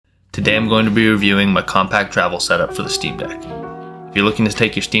Today I'm going to be reviewing my compact travel setup for the Steam Deck. If you're looking to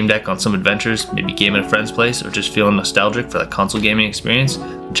take your Steam Deck on some adventures, maybe game at a friend's place, or just feeling nostalgic for that console gaming experience,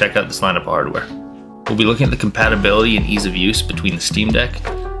 then check out this lineup of hardware. We'll be looking at the compatibility and ease of use between the Steam Deck,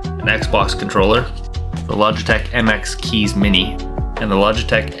 an Xbox controller, the Logitech MX Keys Mini, and the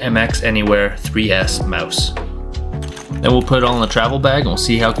Logitech MX Anywhere 3S mouse. Then we'll put it all in the travel bag and we'll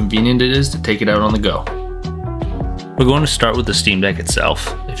see how convenient it is to take it out on the go. We're going to start with the Steam Deck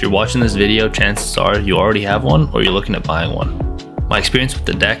itself. If you're watching this video, chances are you already have one or you're looking at buying one. My experience with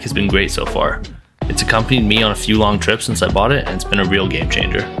the deck has been great so far. It's accompanied me on a few long trips since I bought it, and it's been a real game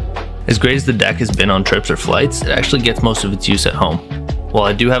changer. As great as the deck has been on trips or flights, it actually gets most of its use at home. While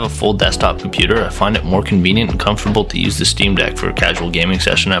I do have a full desktop computer, I find it more convenient and comfortable to use the Steam Deck for a casual gaming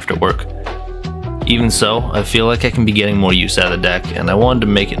session after work. Even so, I feel like I can be getting more use out of the deck, and I wanted to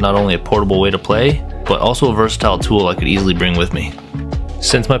make it not only a portable way to play, but also a versatile tool I could easily bring with me.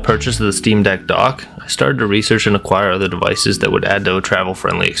 Since my purchase of the Steam Deck dock, I started to research and acquire other devices that would add to a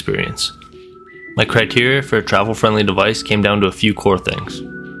travel-friendly experience. My criteria for a travel-friendly device came down to a few core things.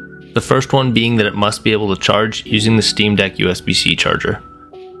 The first one being that it must be able to charge using the Steam Deck USB-C charger.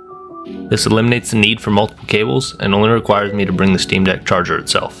 This eliminates the need for multiple cables and only requires me to bring the Steam Deck charger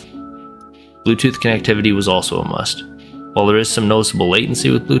itself. Bluetooth connectivity was also a must. While there is some noticeable latency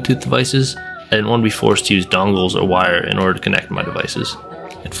with Bluetooth devices, I didn't want to be forced to use dongles or wire in order to connect my devices.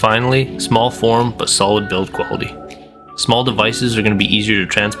 And finally, small form but solid build quality. Small devices are going to be easier to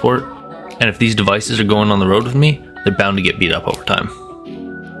transport, and if these devices are going on the road with me, they're bound to get beat up over time.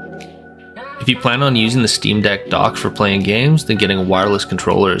 If you plan on using the Steam Deck dock for playing games, then getting a wireless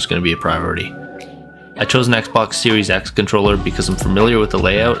controller is going to be a priority. I chose an Xbox Series X controller because I'm familiar with the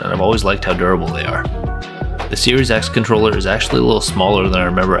layout and I've always liked how durable they are. The Series X controller is actually a little smaller than I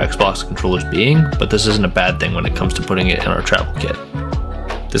remember Xbox controllers being, but this isn't a bad thing when it comes to putting it in our travel kit.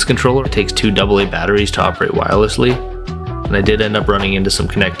 This controller takes two AA batteries to operate wirelessly, and I did end up running into some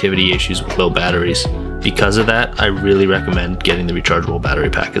connectivity issues with low batteries. Because of that, I really recommend getting the rechargeable battery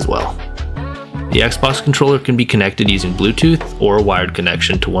pack as well. The Xbox controller can be connected using Bluetooth or a wired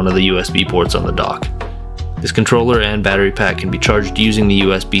connection to one of the USB ports on the dock. This controller and battery pack can be charged using the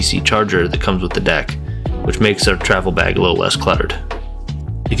USB-C charger that comes with the deck, which makes our travel bag a little less cluttered.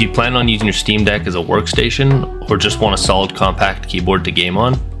 If you plan on using your Steam Deck as a workstation or just want a solid compact keyboard to game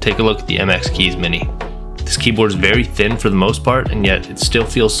on, take a look at the MX Keys Mini. This keyboard is very thin for the most part, and yet it still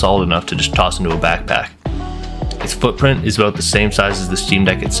feels solid enough to just toss into a backpack. Its footprint is about the same size as the Steam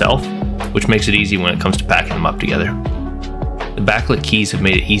Deck itself, which makes it easy when it comes to packing them up together. The backlit keys have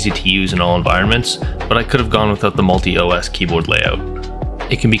made it easy to use in all environments, but I could have gone without the multi-OS keyboard layout.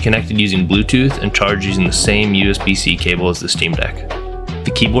 It can be connected using Bluetooth and charged using the same USB-C cable as the Steam Deck.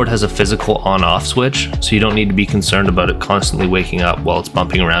 The keyboard has a physical on-off switch, so you don't need to be concerned about it constantly waking up while it's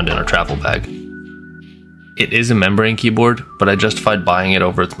bumping around in our travel bag. It is a membrane keyboard, but I justified buying it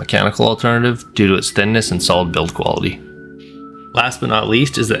over its mechanical alternative due to its thinness and solid build quality. Last but not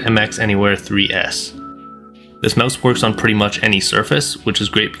least is the MX Anywhere 3S. This mouse works on pretty much any surface, which is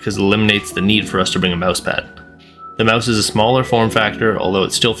great because it eliminates the need for us to bring a mouse pad. The mouse is a smaller form factor, although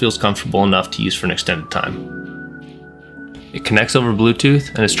it still feels comfortable enough to use for an extended time. It connects over Bluetooth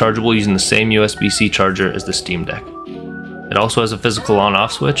and is chargeable using the same USB-C charger as the Steam Deck. It also has a physical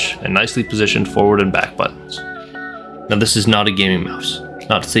on-off switch and nicely positioned forward and back buttons. Now, this is not a gaming mouse.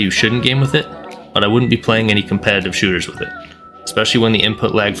 Not to say you shouldn't game with it, but I wouldn't be playing any competitive shooters with it, especially when the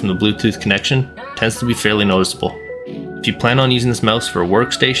input lag from the Bluetooth connection tends to be fairly noticeable. If you plan on using this mouse for a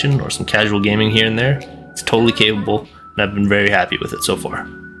workstation or some casual gaming here and there, it's totally capable, and I've been very happy with it so far.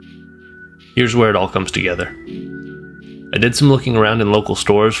 Here's where it all comes together. I did some looking around in local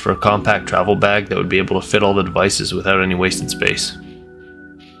stores for a compact travel bag that would be able to fit all the devices without any wasted space.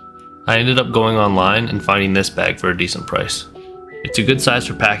 I ended up going online and finding this bag for a decent price. It's a good size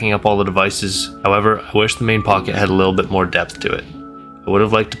for packing up all the devices, however, I wish the main pocket had a little bit more depth to it. I would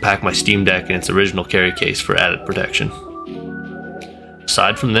have liked to pack my Steam Deck in its original carry case for added protection.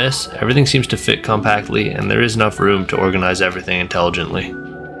 Aside from this, everything seems to fit compactly and there is enough room to organize everything intelligently.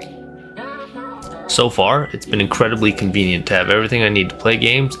 So far, it's been incredibly convenient to have everything I need to play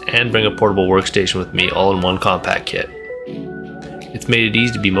games and bring a portable workstation with me all in one compact kit. It's made it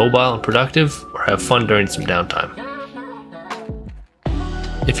easy to be mobile and productive or have fun during some downtime.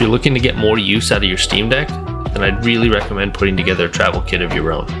 If you're looking to get more use out of your Steam Deck, then I'd really recommend putting together a travel kit of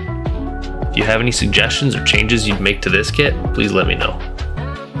your own. If you have any suggestions or changes you'd make to this kit, please let me know.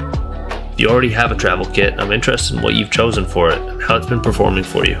 If you already have a travel kit, I'm interested in what you've chosen for it and how it's been performing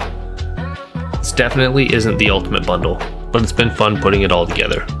for you. This definitely isn't the ultimate bundle, but it's been fun putting it all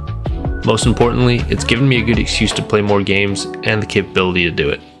together. Most importantly, it's given me a good excuse to play more games and the capability to do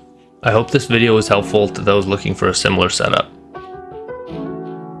it. I hope this video was helpful to those looking for a similar setup.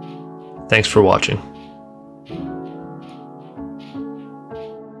 Thanks for watching.